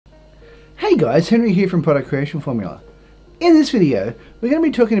Hey guys, Henry here from Product Creation Formula. In this video, we're going to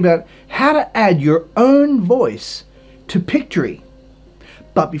be talking about how to add your own voice to Pictory.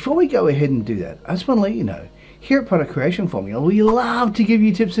 But before we go ahead and do that, I just want to let you know, here at Product Creation Formula, we love to give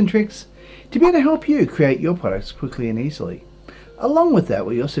you tips and tricks to be able to help you create your products quickly and easily. Along with that,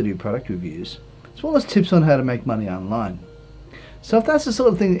 we also do product reviews, as well as tips on how to make money online. So if that's the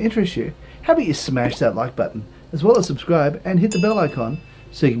sort of thing that interests you, how about you smash that like button, as well as subscribe and hit the bell icon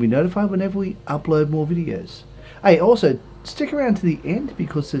so you can be notified whenever we upload more videos. Hey, also, stick around to the end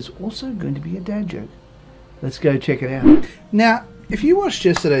because there's also going to be a dad joke. Let's go check it out. Now, if you watched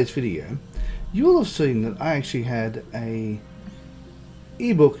yesterday's video, you will have seen that I actually had a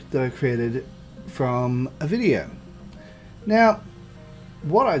ebook that I created from a video. Now,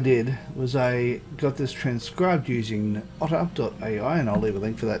 what I did was I got this transcribed using otter.ai, and I'll leave a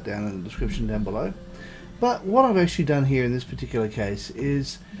link for that down in the description down below. But what I've actually done here in this particular case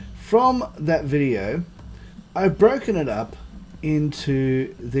is, from that video, I've broken it up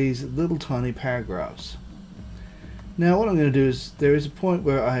into these little tiny paragraphs. Now what I'm going to do is, there is a point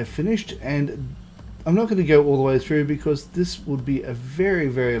where I have finished, and I'm not going to go all the way through because this would be a very,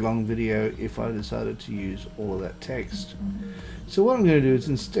 very long video if I decided to use all of that text. So what I'm going to do is,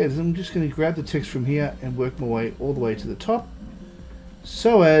 instead, I'm just going to grab the text from here and work my way all the way to the top,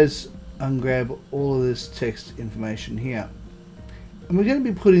 so as ungrab all of this text information here. And we're going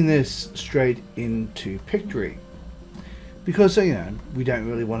to be putting this straight into Pictory because, you know, we don't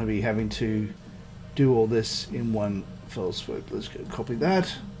really want to be having to do all this in one fell swoop. Let's go copy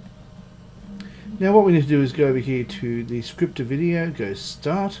that. Now what we need to do is go over here to the script to video, go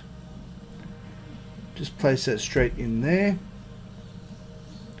start, just place that straight in there,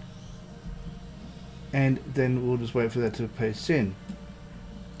 and then we'll just wait for that to paste in.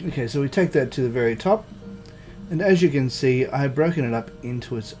 Okay, so we take that to the very top, and as you can see, I have broken it up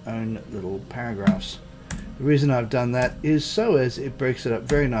into its own little paragraphs. The reason I've done that is so as it breaks it up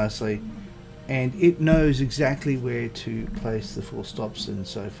very nicely, and it knows exactly where to place the full stops and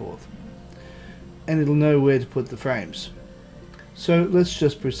so forth. And it'll know where to put the frames. So let's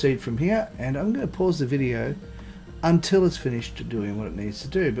just proceed from here, and I'm going to pause the video until it's finished doing what it needs to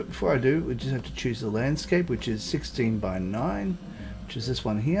do. But before I do, we just have to choose the landscape, which is 16 by 9. Which is this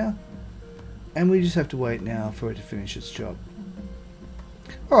one here, and we just have to wait now for it to finish its job.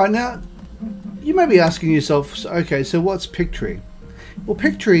 Alright, now you may be asking yourself, okay, so what's Pictory? Well,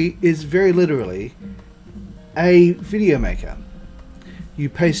 Pictory is very literally a video maker. You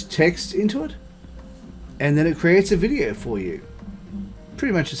paste text into it and then it creates a video for you.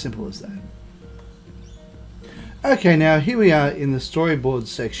 Pretty much as simple as that. Okay, now here we are in the storyboard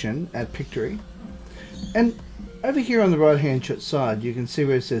section at Pictory, and over here on the right hand side you can see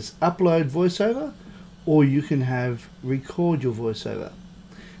where it says upload voiceover, or you can have record your voiceover.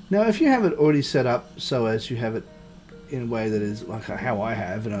 Now if you have it already set up so as you have it in a way that is like how I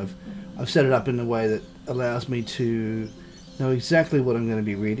have, and I've set it up in a way that allows me to know exactly what I'm going to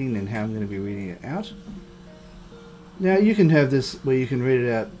be reading and how I'm going to be reading it out. Now you can have this where you can read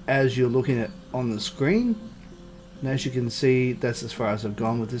it out as you're looking at on the screen, and as you can see that's as far as I've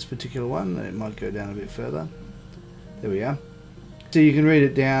gone with this particular one. It might go down a bit further. There we are. So you can read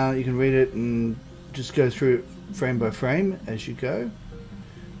it down, you can read it and just go through it frame by frame as you go.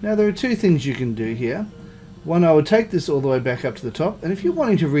 Now there are two things you can do here. One, I would take this all the way back up to the top, and if you're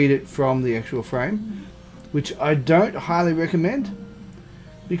wanting to read it from the actual frame, which I don't highly recommend,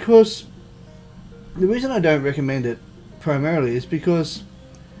 because the reason I don't recommend it primarily is because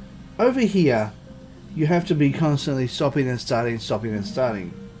over here you have to be constantly stopping and starting, stopping and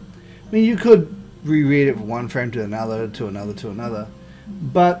starting. I mean, you could reread it from one frame to another, to another, to another,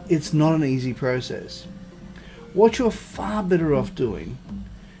 but it's not an easy process. What you're far better off doing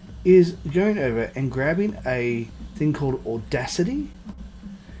is going over and grabbing a thing called Audacity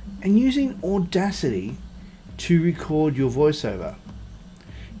and using Audacity to record your voiceover.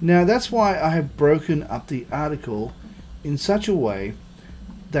 Now that's why I have broken up the article in such a way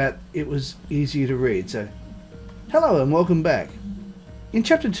that it was easier to read. So, hello and welcome back. In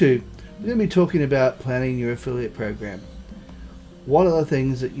chapter 2, we're going to be talking about planning your affiliate program. What are the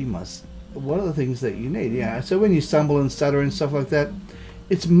things that you need? Yeah, so when you stumble and stutter and stuff like that,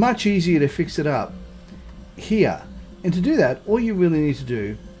 it's much easier to fix it up here. And to do that, all you really need to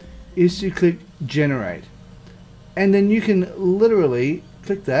do is to click generate. And then you can literally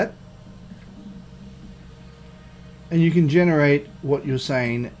click that and you can generate what you're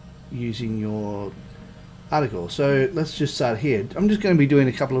saying using your article. So let's just start here. I'm just going to be doing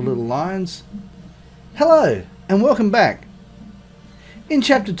a couple of little lines. Hello and welcome back. In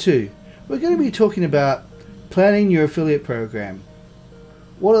chapter 2, we're going to be talking about planning your affiliate program.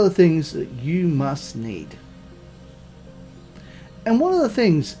 what are the things that you must need? And what are the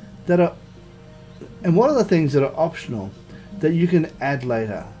things that are optional that you can add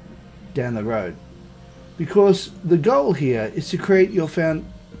later down the road? Because the goal here is to create your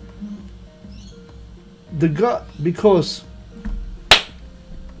because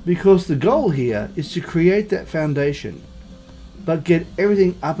the goal here is to create that foundation, but get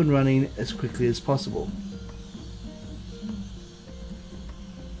everything up and running as quickly as possible.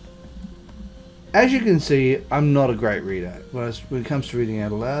 As you can see, I'm not a great reader. When it comes to reading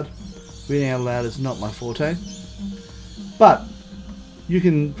out aloud is not my forte. But you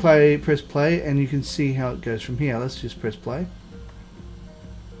can press play, and you can see how it goes from here. Let's just press play.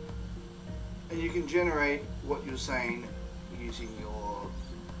 And you can generate what you're saying using your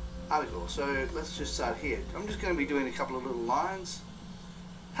article. So let's just start here. I'm just going to be doing a couple of little lines.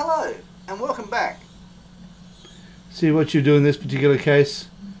 Hello, and welcome back. See, what you do in this particular case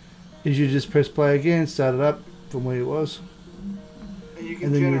is you just press play again, start it up from where it was,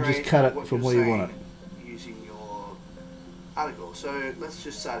 and then you just cut it from where you want it. Using your article. So let's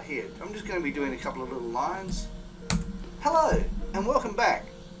just start here. I'm just going to be doing a couple of little lines. Hello, and welcome back.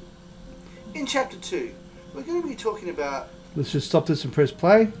 In Chapter 2, we're going to be talking about... Let's just stop this and press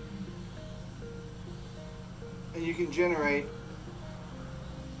play. And you can generate...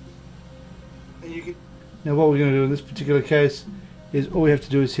 Now what we're going to do in this particular case is all we have to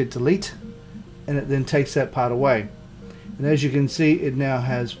do is hit delete, and it then takes that part away. And as you can see, it now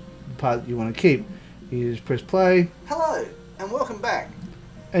has the part that you want to keep. You just press play. Hello, and welcome back.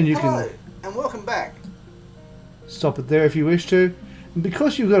 And you can stop it there if you wish to. And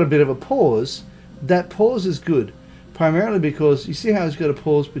because you've got a bit of a pause, that pause is good. Primarily because you see how it's got a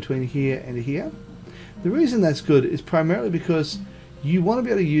pause between here and here? The reason that's good is primarily because you want to be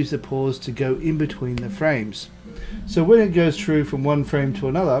able to use the pause to go in between the frames. So when it goes through from one frame to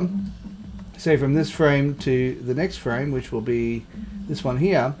another, say from this frame to the next frame, which will be this one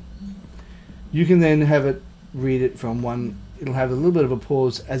here, you can then have it read it from one. It'll have a little bit of a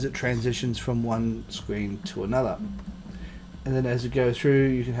pause as it transitions from one screen to another. And then as it goes through,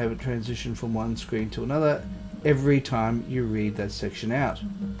 you can have it transition from one screen to another every time you read that section out.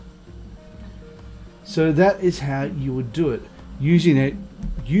 So that is how you would do it, using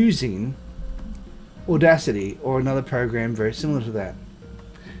Audacity or another program very similar to that.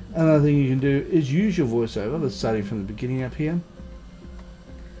 Another thing you can do is use your voiceover. Let's start from the beginning up here.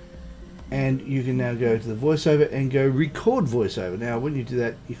 And you can now go to the voiceover and go record voiceover. Now when you do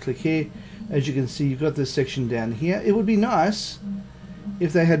that, you click here. As you can see, you've got this section down here. It would be nice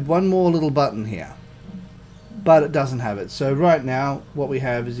if they had one more little button here, but it doesn't have it. So right now what we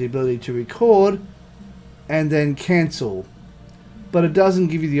have is the ability to record and then cancel, but it doesn't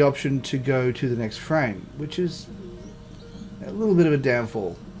give you the option to go to the next frame, which is a little bit of a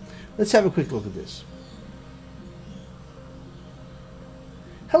downfall. Let's have a quick look at this.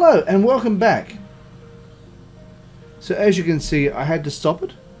 Hello and welcome back. So as you can see, I had to stop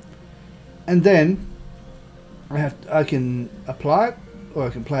it, and then I can apply it, or I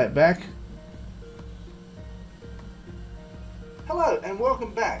can play it back. Hello and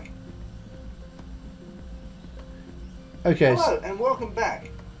welcome back. Okay. Hello and welcome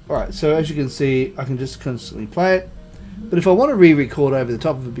back. Alright, so as you can see, I can just constantly play it. But if I want to re-record over the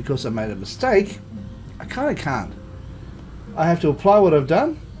top of it because I made a mistake, I kind of can't. I have to apply what I've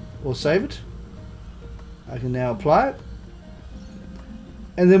done, or save it. I can now apply it.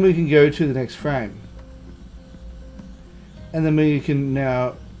 And then we can go to the next frame. And then we can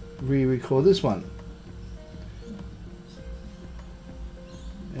now re-record this one.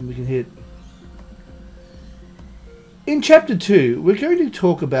 And we can hit... In Chapter 2, we're going to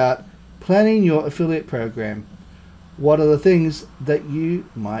talk about planning your affiliate program. What are the things that you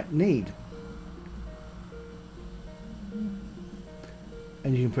might need?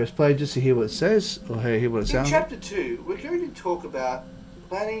 And you can press play just to hear what it says, or hear what it sounds like. In Chapter 2, we're going to talk about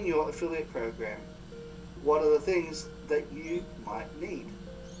planning your affiliate program. What are the things that you might need?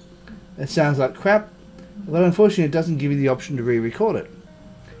 It sounds like crap, but unfortunately it doesn't give you the option to re-record it.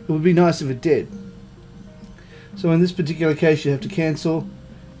 It would be nice if it did. So in this particular case, you have to cancel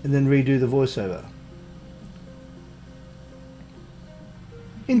and then redo the voiceover.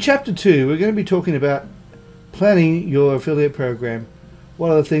 In Chapter 2, we're going to be talking about planning your affiliate program. What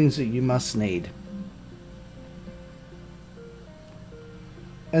are the things that you must need?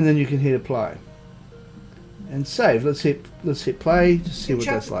 And then you can hit apply and save. Let's hit play to see what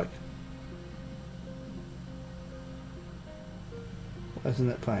that's like. Why isn't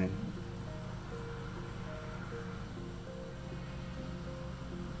that playing?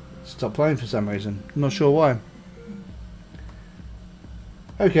 Stop playing for some reason. I'm not sure why.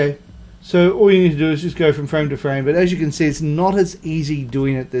 Okay, so all you need to do is just go from frame to frame, but as you can see, it's not as easy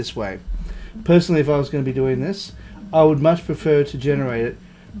doing it this way. Personally, if I was going to be doing this, I would much prefer to generate it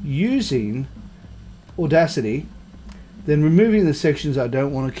using Audacity, then removing the sections I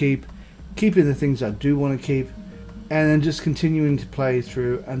don't want to keep, keeping the things I do want to keep, and then just continuing to play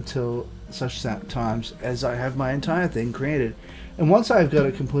through until such times as I have my entire thing created. And once I've got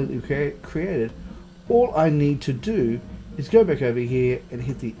it completely created, all I need to do is go back over here and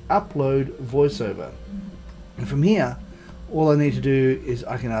hit the upload voiceover. And from here, all I need to do is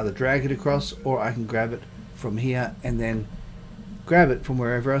I can either drag it across, or I can grab it from here and then grab it from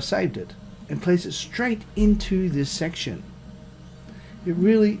wherever I saved it and place it straight into this section. It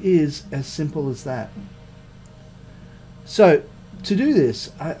really is as simple as that. So to do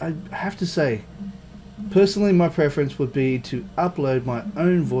this, I have to say, personally, my preference would be to upload my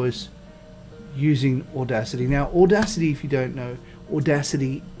own voice using Audacity. Now, Audacity, if you don't know,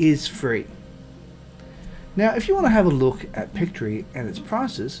 Audacity is free. Now, if you want to have a look at Pictory and its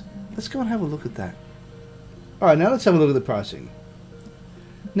prices, let's go and have a look at that. Alright, now let's have a look at the pricing.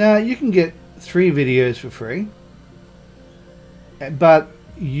 Now, you can get 3 videos for free, but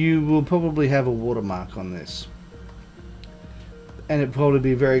you will probably have a watermark on this. And it'll probably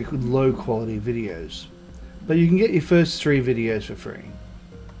be very low quality videos. But you can get your first 3 videos for free.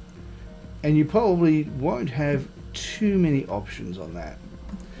 And you probably won't have too many options on that.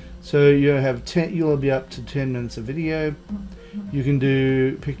 So you'll be up to 10 minutes of video. You can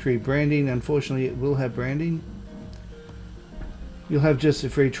do Pictory branding. Unfortunately, it will have branding. You'll have just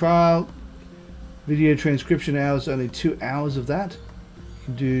a free trial. Video transcription hours, only 2 hours of that. You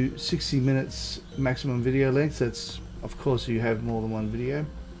can do 60 minutes maximum video length. That's, of course, you have more than one video.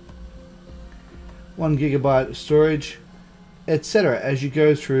 1 GB of storage, etc. As you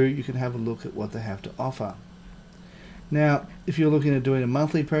go through, you can have a look at what they have to offer. Now, if you're looking at doing a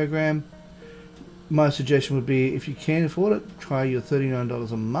monthly program, my suggestion would be, if you can afford it, try your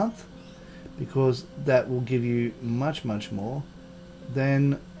 $39 a month, because that will give you much more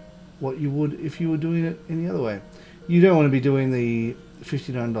than what you would if you were doing it any other way. You don't want to be doing the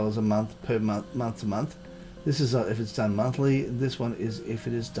 $59 a month per month to month. This is if it's done monthly. This one is if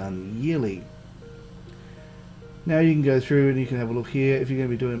it is done yearly. Now you can go through and you can have a look here. If you're going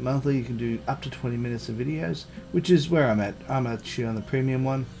to be doing it monthly, you can do up to 20 minutes of videos, which is where I'm at. I'm actually on the premium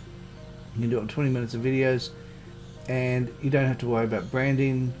one. You can do it on 20 minutes of videos, and you don't have to worry about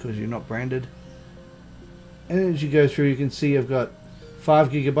branding because you're not branded. And as you go through, you can see I've got 5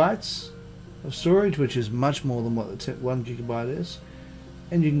 GB of storage, which is much more than what the 1 GB is.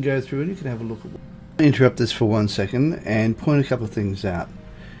 And you can go through and you can have a look at. Interrupt this for 1 second and point a couple of things out.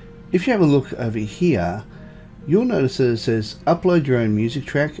 If you have a look over here, you'll notice that it says upload your own music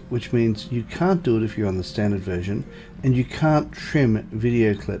track, which means you can't do it if you're on the standard version, and you can't trim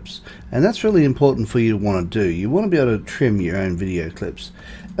video clips. And that's really important for you to want to do. You want to be able to trim your own video clips.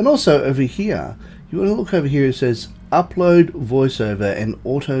 And also over here, you want to look over here, it says upload voiceover and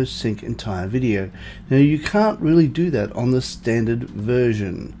auto sync entire video. Now you can't really do that on the standard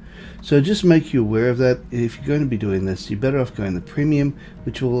version. So just make you aware of that. If you're going to be doing this, you're better off going the premium,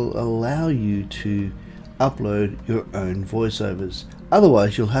 which will allow you to upload your own voiceovers.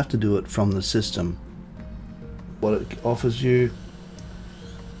 Otherwise, you'll have to do it from the system. What it offers you: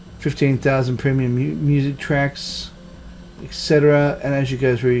 15,000 premium music tracks, etc. And as you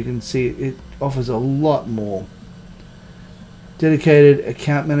go through, you can see it offers a lot more. Dedicated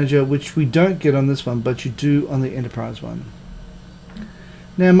account manager, which we don't get on this one, but you do on the enterprise one.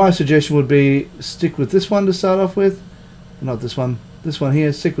 Now my suggestion would be stick with this one to start off with. Not this one, this one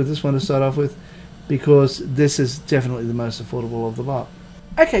here. Stick with this one to start off with, because this is definitely the most affordable of the lot.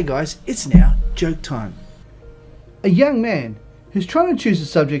 Okay guys, it's now joke time. A young man who's trying to choose a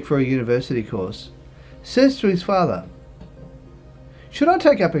subject for a university course says to his father, "Should I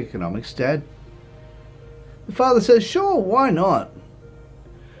take up economics, Dad?" The father says, "Sure, why not?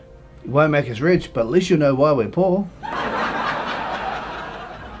 It won't make us rich, but at least you'll know why we're poor."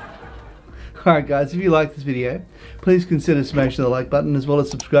 Alright guys, if you like this video, please consider smashing the like button, as well as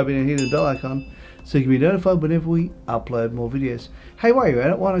subscribing and hitting the bell icon so you can be notified whenever we upload more videos. Hey, while you're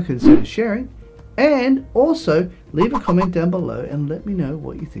at it, why not consider sharing? And also, leave a comment down below and let me know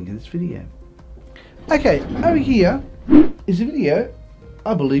what you think of this video. Okay, over here is a video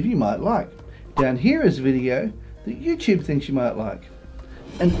I believe you might like. Down here is a video that YouTube thinks you might like.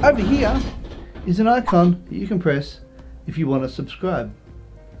 And over here is an icon that you can press if you want to subscribe.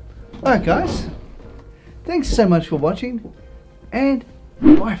 Alright guys, thanks so much for watching, and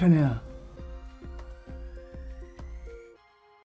bye for now.